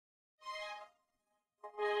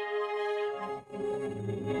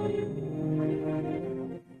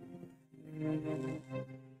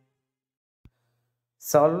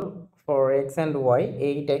Solve for x and y.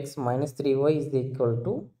 8x minus 3y is equal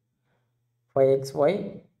to 5xy.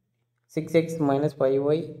 6x minus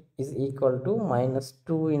 5y is equal to minus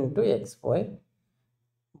 2 into xy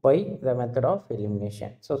by the method of elimination.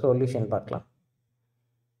 So solution பார்க்கலாம்.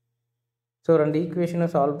 So ரெண்டு ஈக்குவேஷனை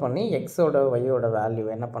solve பண்ணி எக்ஸோட ஒய்யோட value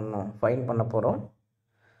என்ன பண்ணோம் find பண்ண போகிறோம்.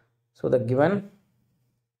 So the given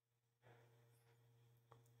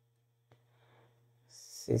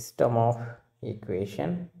system of equation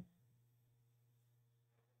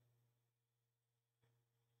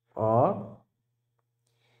or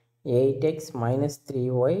 8x minus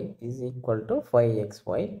 3y is equal to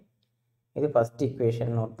 5xy. இது ஃபஸ்ட்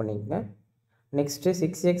ஈக்குவேஷன் நோட் பண்ணிக்கங்க. Next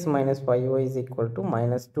 6x minus 5y is equal to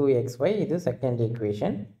minus 2xy. இது second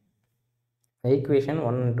equation. Equation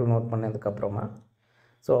 1 and 2 note பண்ணதுக்கப்புறமா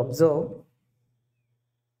so observe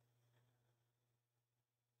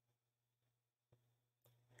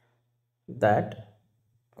that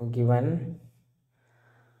given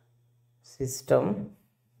system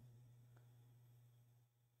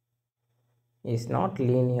is not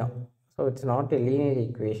linear, so it's not a linear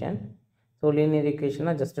equation. So linear equation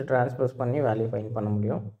just transpose பண்ணி value find பண்ண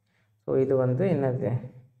முடியும். so இது வந்து என்னது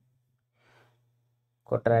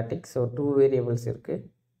quadratic. so two variables இருக்கு.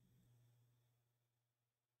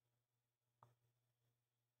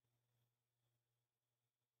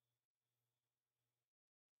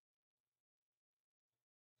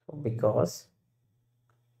 so because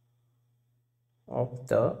of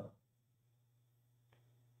the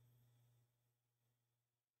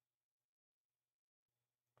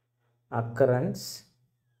occurrence,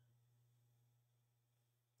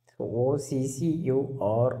 so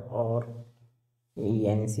OCCUR or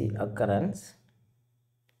ENC occurrence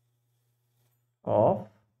of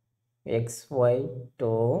XY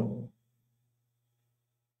term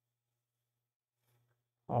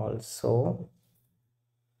also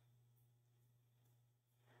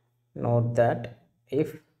note that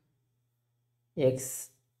if x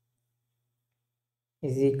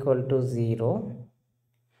is equal to 0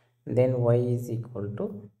 then y is equal to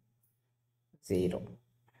 0.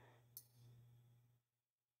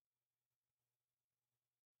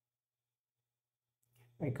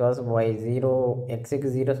 because y 0 x க்கு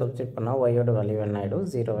 0 substitute பண்ணா y ஓட value என்ன ஆயிடும்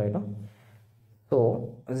 0 ஆயிடும். so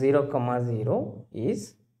 0 comma 0 is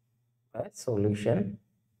a solution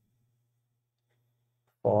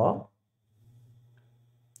for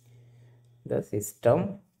the system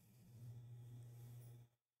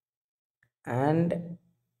and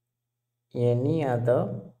any other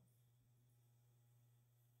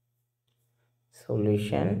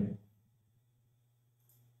solution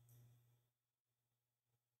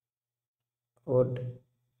would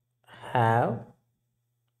have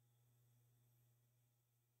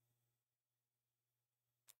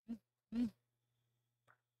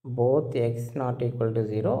both x not equal to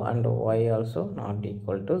 0 and y also not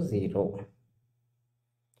equal to 0.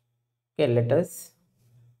 okay, let us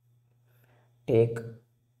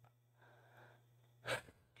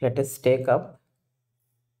take up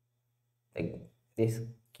this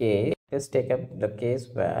case. Let's take up the case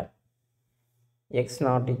where x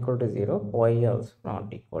not equal to 0, y also not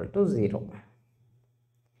equal to 0.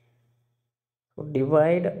 so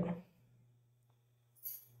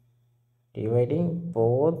dividing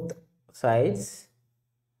both sides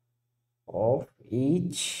of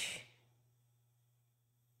each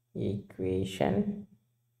equation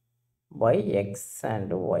by x and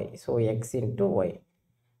y. so x into y.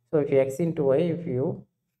 so if x into y, if you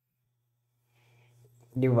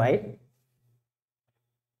divide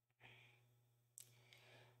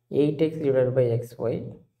 8x divided by xy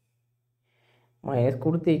minus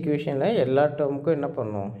கொடுத்த ஈக்குவேஷனில் எல்லா டேர்முக்கும் என்ன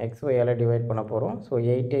பண்ணணும் xyயால் divide பண்ண போகிறோம். So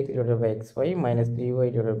 8x divided by xy minus 3y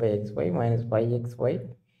divided by xy minus 5xy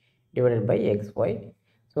divided by xy.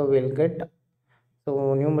 So we'll get, so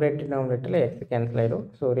numerator டினாமினேட்டரில் x cancel ஆகிடும்.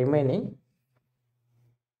 So remaining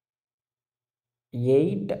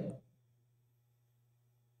 8,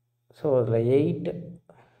 so அதில் 8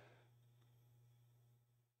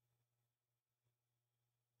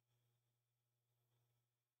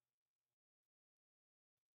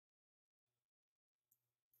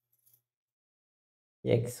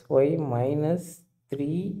 xy minus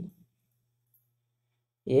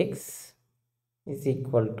 3x is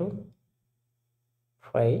equal to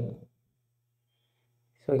 5.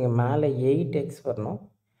 So இங்கே மேலே 8x வரணும்.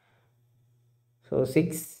 So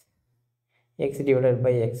 6x divided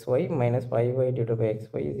by xy minus 5y divided by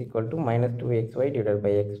xy is equal to minus 2xy divided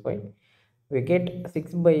by xy. we get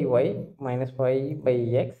 6 by y minus 5 by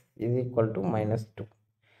x is equal to minus 2.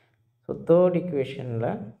 So third equation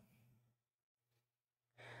la,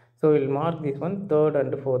 so we'll mark this one third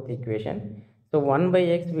and fourth equation. So 1 by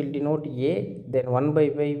x will denote a, then 1 by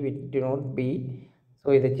y will denote b. So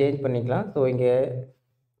இதை change பண்ணிக்கலாம். So இங்கே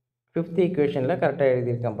fifth equationல கரெக்டாக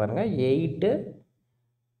எழுதியிருக்கேன் பாருங்க, 8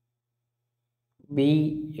 b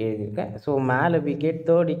எழுதியிருக்கேன். So மேலே we get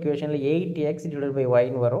third equationல 8x divided by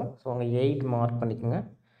yன்னு வரும். So அங்கே 8 மார்க் பண்ணிக்கோங்க.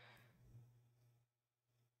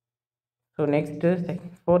 So next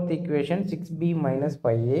fourth equation 6b minus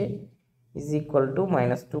 5a is equal to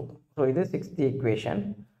minus 2. So this is sixth equation,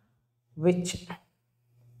 which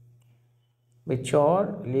are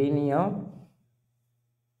linear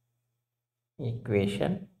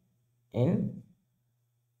equation in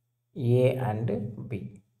a and b.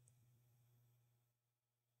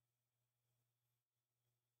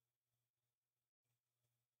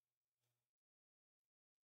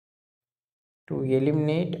 To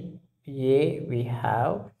eliminate a, we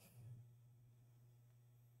have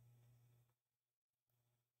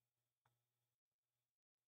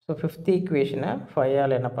so fifth equation 5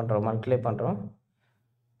 all என்ன பண்ணுறோம், multiply பண்ணுறோம்.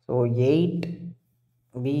 So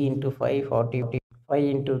 8b into 5 40, 5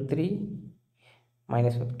 into 3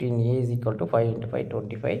 minus 15a is equal to 5 into 5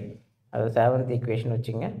 25. அது seventh equation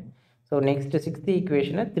வச்சுங்க. So next sixth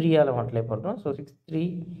ஈக்குவேஷனை 3 all multiply பண்ணுறோம். So 6 3,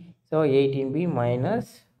 so 18b minus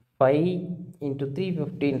 5 into 3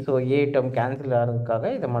 15. So a term cancel ஆகிறதுக்காக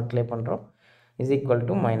இதை multiply பண்ணுறோம், is equal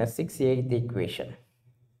to minus 6, eighth equation.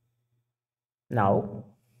 Now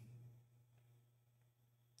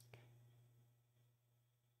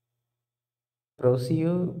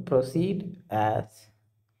proceed as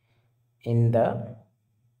in the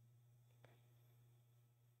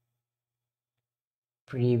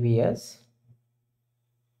previous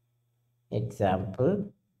example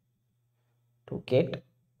to get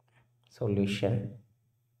solution.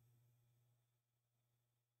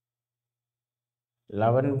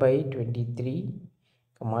 11 by 23,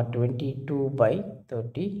 22 by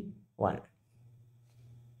 31.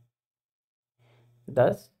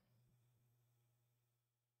 Thus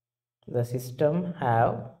the system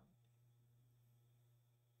have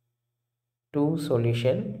two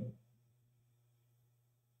solution,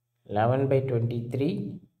 11 by 23,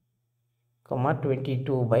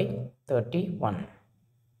 22 by 31.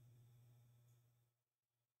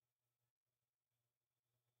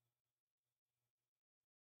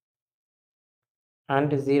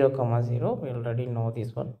 And 0, 0, we already know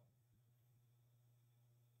this one.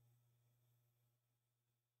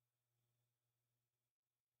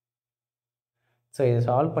 So இதை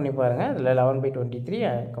solve பண்ணி பாருங்கள். இதில் 11 by 23,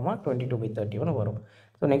 22 by 31 வரும்.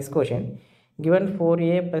 So next question, given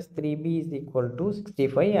 4a plus 3b is equal to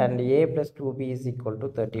 65 and a plus 2b is equal to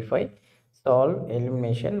 35, solve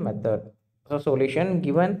elimination method. So solution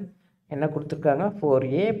given என்ன கொடுத்துருக்காங்க,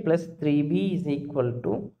 4a plus 3b is equal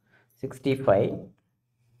to 65,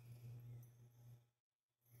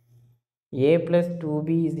 a plus 2b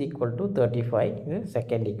is equal to 35, this is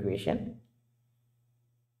second equation.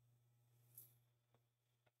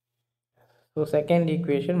 So second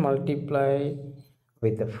equation multiply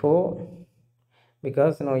with 4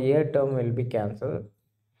 because now a term will be cancelled.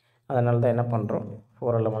 அதனால தான் என்ன பண்ணுறோம்,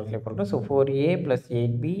 4 all multiply பண்ணுறோம். So 4a plus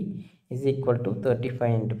 8b is equal to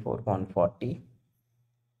 35 into 4, 140.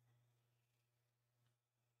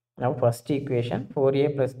 Now first equation 4a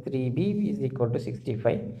plus 3b is equal to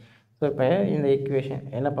 65. So இப்போ இந்த equation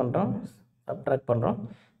என்ன பண்ணுறோம், subtract பண்ணுறோம்.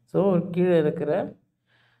 ஸோ கீழே இருக்கிற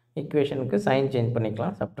ஈக்குவேஷனுக்கு சைன் சேஞ்ச்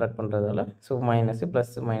பண்ணிக்கலாம் சப்ட்ராக்ட் பண்ணுறதால. ஸோ மைனஸ்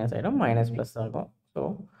ப்ளஸ் மைனஸ் ஆகிடும், மைனஸ் ப்ளஸ் ஆகும். ஸோ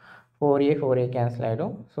 4a கேன்சல்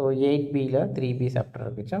ஆகிடும். ஸோ 8bயில் 3b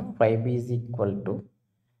சப்ட்ராக்ட் வச்சோம், 5b is equal to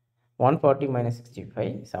 140 minus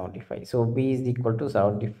 65, 75. So b is equal to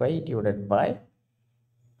 75 divided by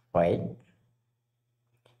 5.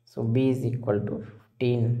 So b is equal to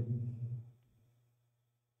 15.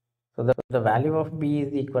 So the value of b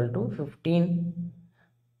is equal to 15.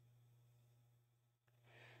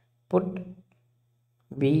 Put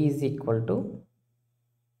b is equal to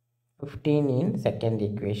 15 in second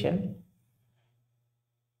equation.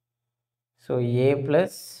 So a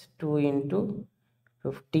plus 2 into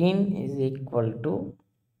 15 is equal to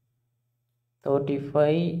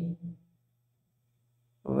 35,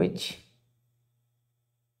 which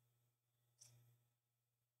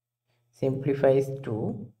simplifies to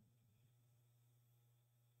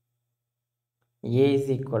a is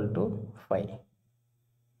equal to 5.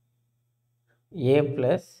 a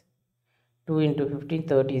plus 2 into 15,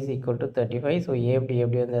 30 is equal to 35. So a எப்படி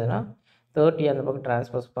வந்ததுன்னா 30 அந்த பக்கம்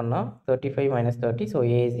transpose பண்ணால் 35 minus 30. So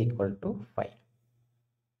a is equal to 5.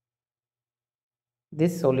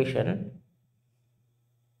 this solution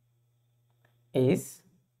is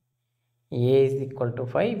A is equal to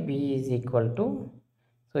 5, B is equal to,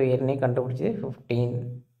 so ஏற்கனவே கண்டுபிடிச்சது 15.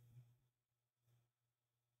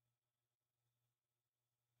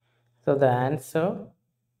 So the answer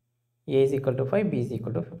A is equal to 5, B is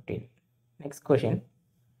equal to 15. Next question.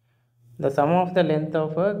 The sum of the length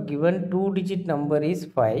of a given 2-digit number is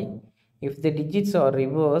 5. If the digits are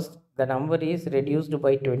reversed, the number is reduced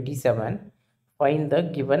by 27. Find the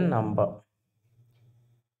given number.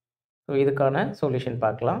 So இதுக்கான solution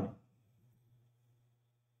பார்க்கலாம்.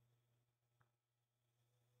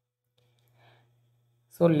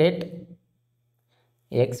 So let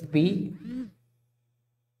x be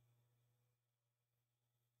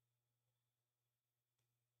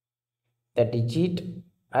the digit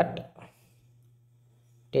at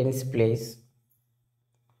tens place.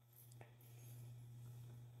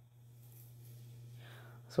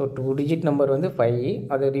 So 2-digit number வந்து 5.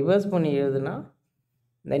 அதை reverse பண்ணி எழுதுனா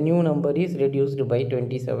the new number is reduced by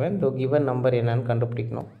 27. So given number என்னன்னு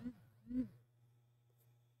கண்டுபிடிக்கணும்.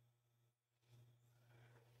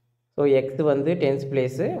 So x வந்து tens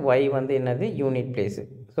place, y வந்து என்னது unit place.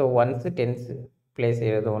 So once tens place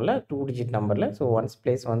எழுதுவோம்ல 2-digit numberல. So ones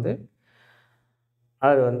place வந்து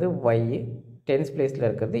அது வந்து y, tens placeல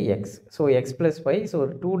இருக்கிறது x. So x plus 5. So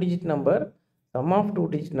 2-digit number, sum of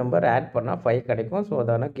 2-digit number add பண்ணா 5 கிடைக்கும். So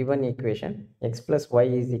அதான given equation x plus y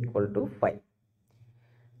is equal to 5.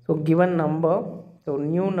 So given number, so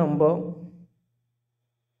new number,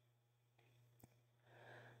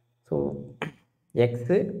 so x,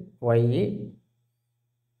 y,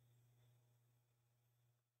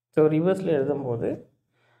 so reverseல எழுதும்போது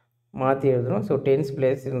மாற்றி எழுதுறோம். So tense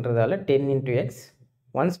பிளேஸ்ன்றதால 10 into x,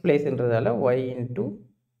 once பிளேஸ்ன்றதால y into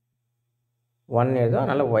 1 எழுதும்,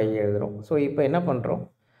 அதனால் y எழுதுகிறோம். So இப்போ என்ன பண்ணுறோம்,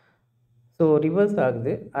 ஸோ ரிவர்ஸ்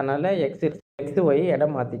ஆகுது, அதனால் எக்ஸ் ஒய்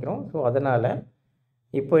இடம் மாற்றிக்கிறோம். ஸோ அதனால்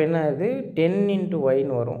இப்போ என்ன ஆகுது 10 into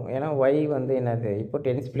yன்னு வரும், ஏன்னா y வந்து என்னது இப்போ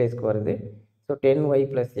டென்ஸ் பிளேஸ்க்கு வருது. So 10y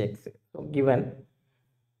plus x. So given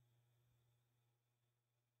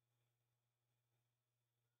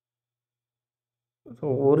so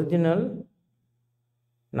original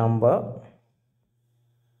number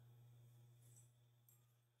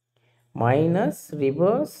minus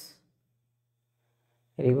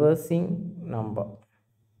reversing number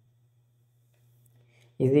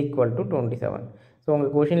is equal to 27. So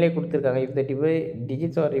உங்கள் கொஷின்லேயே கொடுத்துருக்காங்க, if the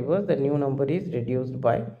digits are reversed, the new number is reduced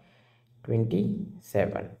by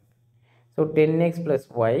 27. So 10x plus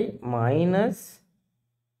y minus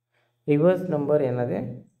reverse number என்னது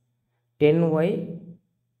 10y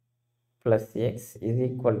plus x is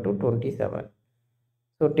equal to 27.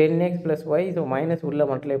 So 10x plus y, so minus உள்ள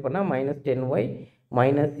multiply பண்ணால் minus 10y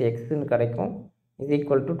minus xன்னு கிடைக்கும் is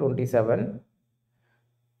equal to 27.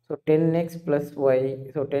 So 10x plus y,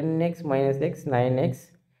 so 10x minus x 9x,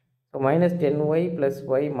 so minus 10y plus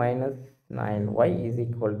y minus 9y is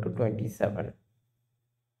equal to 27.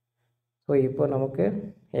 So இப்போ நமக்கு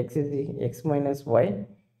x minus y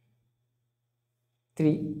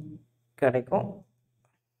 3 கிடைக்கும்.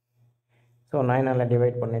 So 9ஆல்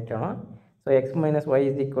divide பண்ணிட்டோம்னா so X minus Y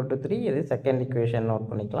is equal to 3. இது second equation note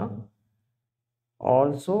பண்ணிக்கலாம்.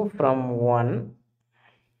 Also from 1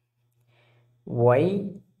 Y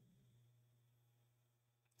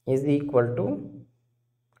is equal to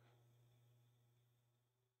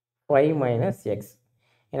 5 minus X.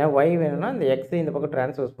 ஏன்னா Y வேணும்னா இந்த எக்ஸை இந்த பக்கம்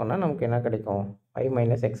ட்ரான்ஸ்ஃபர்ஸ் பண்ணால் நமக்கு என்ன கிடைக்கும் 5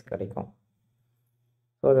 மைனஸ் எக்ஸ் கிடைக்கும்.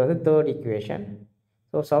 ஸோ அது வந்து third equation.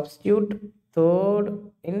 So substitute third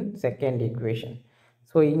in second equation.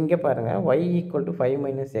 So இங்கே பாருங்கள் y equal to 5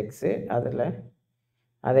 minus x, அதில்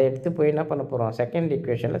அதை எடுத்து போய் என்ன பண்ண போகிறோம் செகண்ட்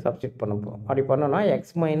ஈக்குவேஷனில் சப்ஸ்டியூட் பண்ண போகிறோம். அப்படி பண்ணோன்னா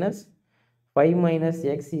X minus 5 minus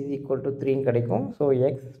X is equal to 3 கிடைக்கும். So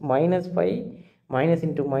X minus 5 minus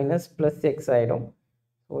into minus plus X ஆகிடும்.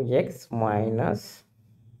 So X minus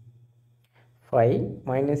 5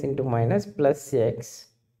 minus into minus plus X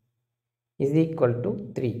is equal to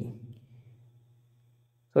 3.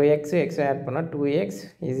 So x add பண்ணா 2x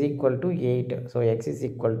is equal to 8. So x is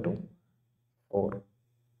equal to 4.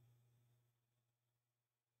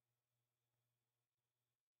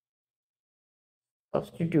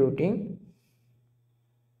 Substituting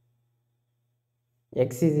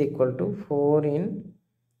x is equal to 4 in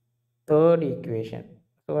third equation.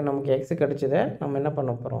 So நமக்கு x கிடைச்சதை நம்ம என்ன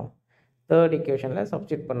பண்ண போகிறோம் third equationல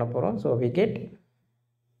substitute பண்ண போகிறோம். So we get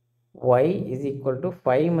y is equal to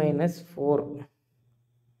 5 minus 4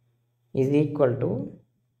 is equal to,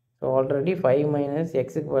 so already 5 minus x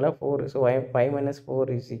க்கு பதிலாக 4, so 5 minus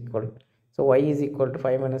 4 is equal, so y is equal to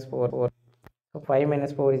 5 minus 4, so 5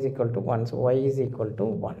 minus 4 is equal to 1, so y is equal to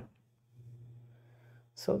 1.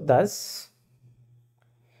 So thus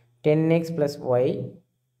 10x plus y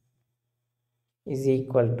is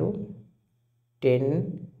equal to 10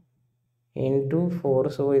 into 4.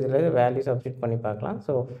 So இதில் value substitute பண்ணி பார்க்கலாம்.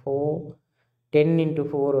 So 10 into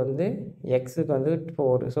 4 வந்து எக்ஸுக்கு வந்து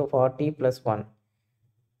 4. So 40 plus 1.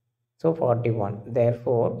 So 41.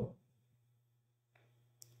 Therefore,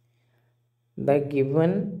 the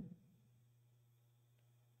given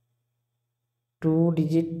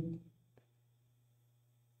 2-digit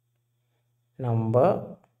number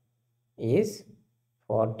is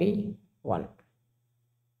 41.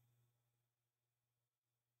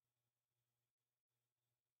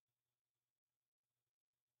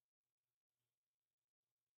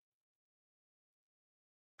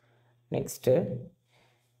 Next,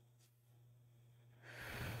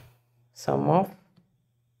 sum of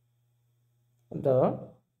the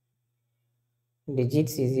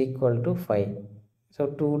digits is equal to 5. So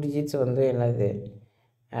 2 digits வந்து என்னது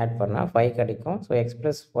add பண்ணால் 5 கிடைக்கும். So X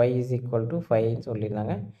plus Y is equal to 5ன்னு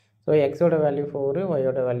சொல்லியிருந்தாங்க. ஸோ எக்ஸோட வேல்யூ 4,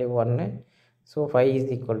 ஒய்யோட value 1. So 5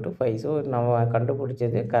 is equal to 5. So நம்ம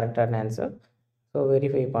கண்டுபிடிச்சது கரெக்டான ஆன்சர். ஸோ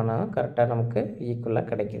வெரிஃபை பண்ணால் கரெக்டாக நமக்கு ஈக்குவலாக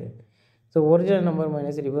கிடைக்கிது. So original number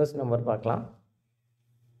minus reverse number பார்க்கலாம்.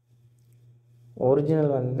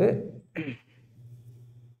 ஒரிஜினல் வந்து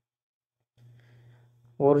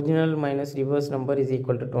original minus reverse number is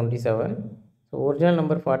equal to 27. So original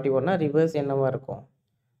number 41னா reverse என்னவாக இருக்கும்?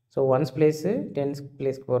 ஸோ ஒன்ஸ் பிளேஸு டென்ஸ்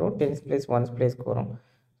பிளேஸ்க்கு வரும், டென்ஸ் பிளேஸ் ஒன்ஸ் பிளேஸ்க்கு வரும்.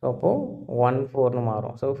 ஸோ அப்போது 1 4ன்னு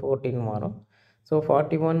மாறும். ஸோ 14 மாறும். So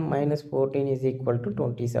 41 minus 14 is equal to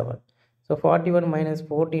 27. So 41 minus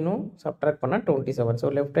 14ம் subtract பண்ணால் 27. So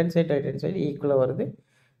left hand side right hand side ஈக்குவலாக வருது.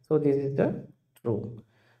 So this is the true.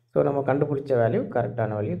 So நம்ம கண்டுபிடிச்ச வேல்யூ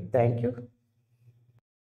கரெக்டான வேல்யூ. தேங்க்யூ.